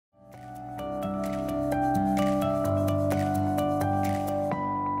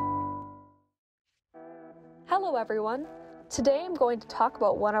Hello everyone! Today I'm going to talk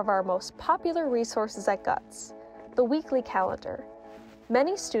about one of our most popular resources at GUTS, the weekly calendar.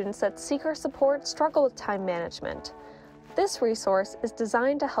 Many students that seek our support struggle with time management. This resource is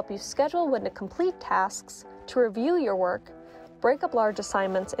designed to help you schedule when to complete tasks, to review your work, break up large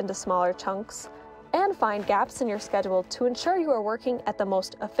assignments into smaller chunks, and find gaps in your schedule to ensure you are working at the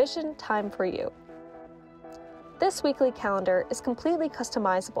most efficient time for you. This weekly calendar is completely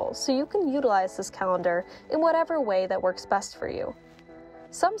customizable, so you can utilize this calendar in whatever way that works best for you.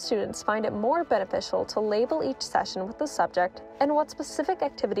 Some students find it more beneficial to label each session with the subject and what specific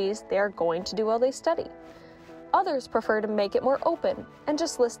activities they are going to do while they study. Others prefer to make it more open and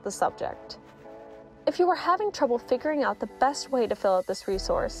just list the subject. If you are having trouble figuring out the best way to fill out this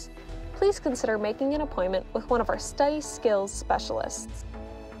resource, please consider making an appointment with one of our study skills specialists.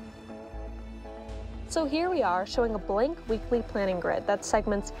 So here we are showing a blank weekly planning grid that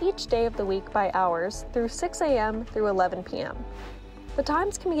segments each day of the week by hours through 6 a.m. through 11 p.m. The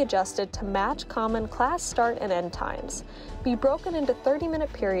times can be adjusted to match common class start and end times, be broken into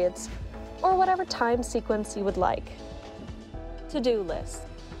 30-minute periods, or whatever time sequence you would like. To-do list.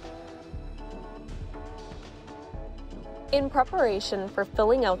 In preparation for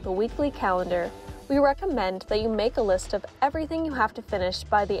filling out the weekly calendar, we recommend that you make a list of everything you have to finish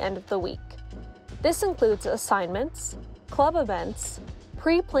by the end of the week. This includes assignments, club events,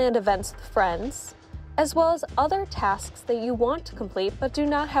 pre-planned events with friends, as well as other tasks that you want to complete but do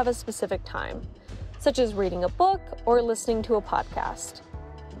not have a specific time, such as reading a book or listening to a podcast.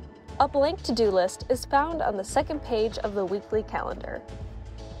 A blank to-do list is found on the second page of the weekly calendar.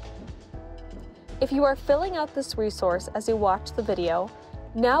 If you are filling out this resource as you watch the video,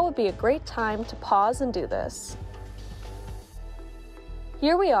 now would be a great time to pause and do this.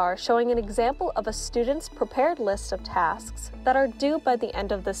 Here we are showing an example of a student's prepared list of tasks that are due by the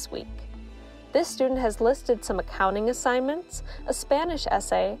end of this week. This student has listed some accounting assignments, a Spanish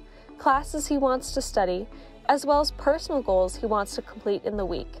essay, classes he wants to study, as well as personal goals he wants to complete in the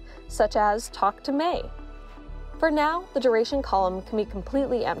week, such as talk to May. For now, the duration column can be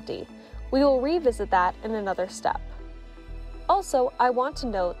completely empty. We will revisit that in another step. Also, I want to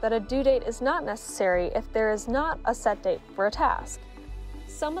note that a due date is not necessary if there is not a set date for a task.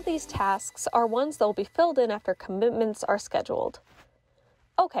 Some of these tasks are ones that will be filled in after commitments are scheduled.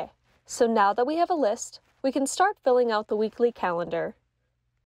 Okay, so now that we have a list, we can start filling out the weekly calendar.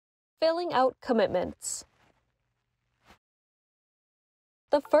 Filling out commitments.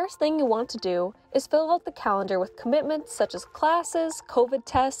 The first thing you want to do is fill out the calendar with commitments such as classes, COVID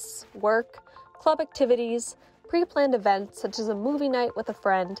tests, work, club activities, pre-planned events such as a movie night with a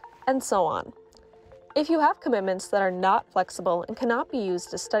friend, and so on. If you have commitments that are not flexible and cannot be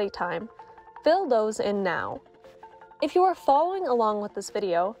used as study time, fill those in now. If you are following along with this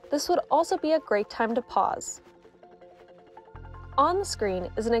video, this would also be a great time to pause. On the screen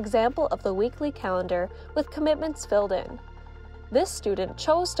is an example of the weekly calendar with commitments filled in. This student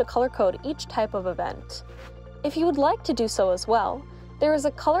chose to color code each type of event. If you would like to do so as well, there is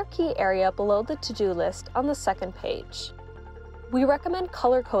a color key area below the to-do list on the second page. We recommend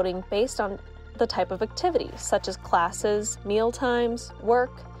color coding based on the type of activity, such as classes, meal times,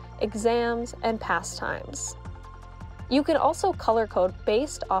 work, exams, and pastimes. You can also color code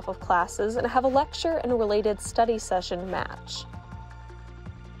based off of classes and have a lecture and related study session match.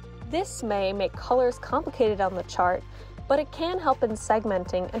 This may make colors complicated on the chart, but it can help in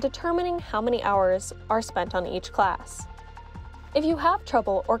segmenting and determining how many hours are spent on each class. If you have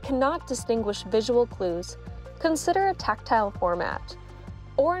trouble or cannot distinguish visual clues, consider a tactile format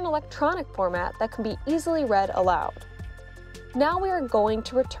or an electronic format that can be easily read aloud. Now we are going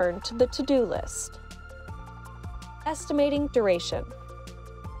to return to the to-do list. Estimating duration.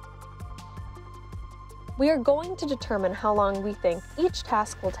 We are going to determine how long we think each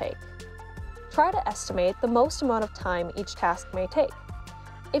task will take. Try to estimate the most amount of time each task may take.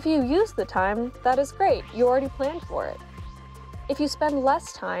 If you use the time, that is great, you already planned for it. If you spend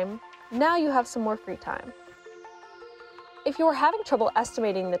less time, now you have some more free time. If you are having trouble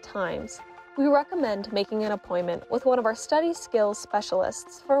estimating the times, we recommend making an appointment with one of our study skills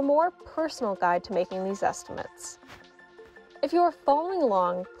specialists for a more personal guide to making these estimates. If you are following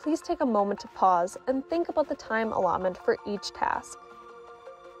along, please take a moment to pause and think about the time allotment for each task.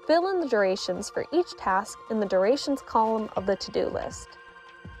 Fill in the durations for each task in the durations column of the to-do list.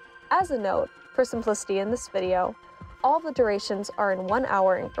 As a note, for simplicity in this video, all the durations are in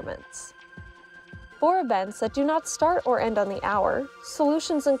 1-hour increments. For events that do not start or end on the hour,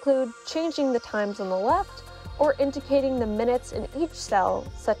 solutions include changing the times on the left or indicating the minutes in each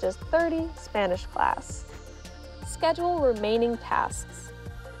cell, such as 30 Spanish class. Schedule remaining tasks.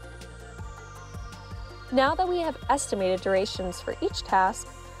 Now that we have estimated durations for each task,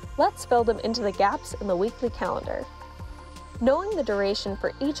 let's fill them into the gaps in the weekly calendar. Knowing the duration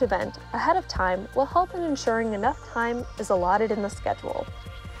for each event ahead of time will help in ensuring enough time is allotted in the schedule.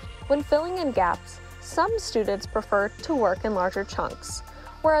 When filling in gaps, some students prefer to work in larger chunks,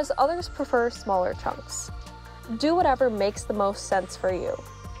 whereas others prefer smaller chunks. Do whatever makes the most sense for you.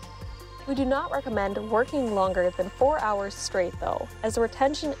 We do not recommend working longer than 4 hours straight though, as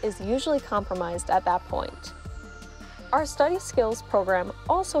retention is usually compromised at that point. Our study skills program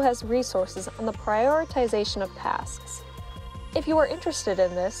also has resources on the prioritization of tasks. If you are interested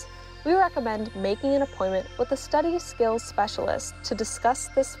in this, we recommend making an appointment with a study skills specialist to discuss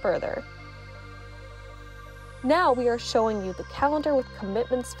this further. Now we are showing you the calendar with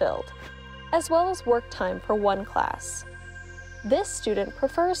commitments filled, as well as work time for one class. This student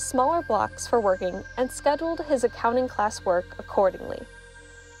prefers smaller blocks for working and scheduled his accounting class work accordingly.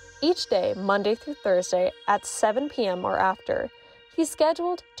 Each day, Monday through Thursday at 7 p.m. or after, he's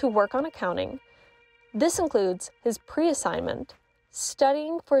scheduled to work on accounting. This includes his pre-assignment,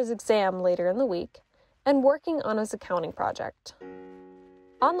 studying for his exam later in the week, and working on his accounting project.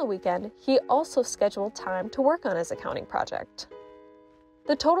 On the weekend, he also scheduled time to work on his accounting project.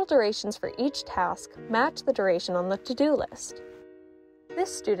 The total durations for each task match the duration on the to-do list.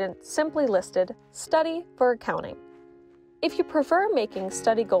 This student simply listed study for accounting. If you prefer making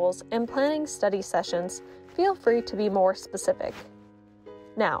study goals and planning study sessions, feel free to be more specific.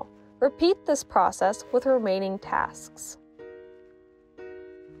 Now, repeat this process with remaining tasks.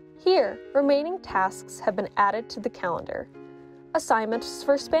 Here, remaining tasks have been added to the calendar. Assignments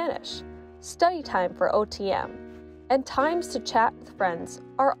for Spanish, study time for OTM, and times to chat with friends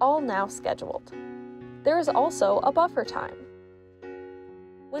are all now scheduled. There is also a buffer time.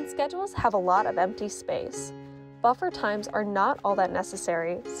 When schedules have a lot of empty space, buffer times are not all that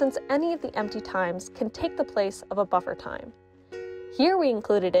necessary since any of the empty times can take the place of a buffer time. Here we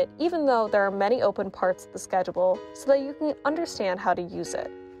included it even though there are many open parts of the schedule so that you can understand how to use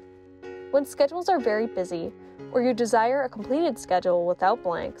it. When schedules are very busy, or you desire a completed schedule without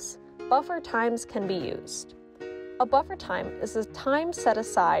blanks, buffer times can be used. A buffer time is a time set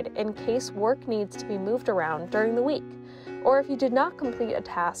aside in case work needs to be moved around during the week, or if you did not complete a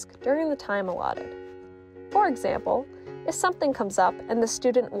task during the time allotted. For example, if something comes up and the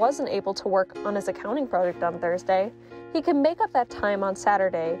student wasn't able to work on his accounting project on Thursday, he can make up that time on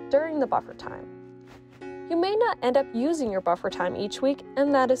Saturday during the buffer time. You may not end up using your buffer time each week,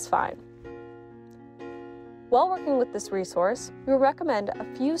 and that is fine. While working with this resource, we recommend a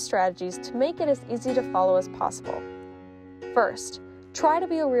few strategies to make it as easy to follow as possible. First, try to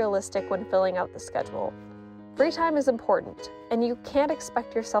be realistic when filling out the schedule. Free time is important, and you can't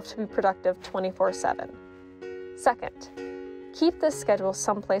expect yourself to be productive 24/7. Second, keep this schedule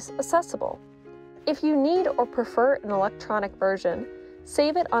someplace accessible. If you need or prefer an electronic version,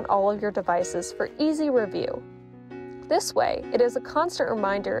 save it on all of your devices for easy review. This way, it is a constant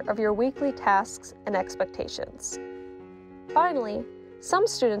reminder of your weekly tasks and expectations. Finally, some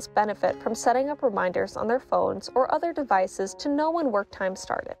students benefit from setting up reminders on their phones or other devices to know when work time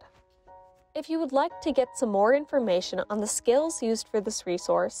started. If you would like to get some more information on the skills used for this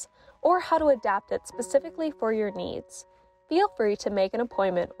resource, or how to adapt it specifically for your needs, feel free to make an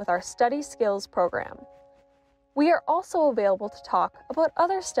appointment with our Study Skills program. We are also available to talk about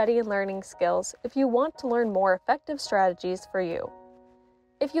other study and learning skills if you want to learn more effective strategies for you.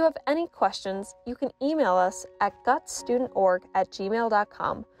 If you have any questions, you can email us at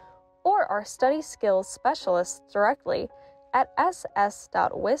gutstudentorg@gmail.com or our study skills specialists directly at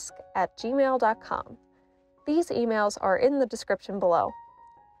ss.whisk@gmail.com. These emails are in the description below.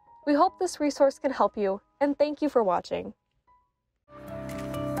 We hope this resource can help you, and thank you for watching.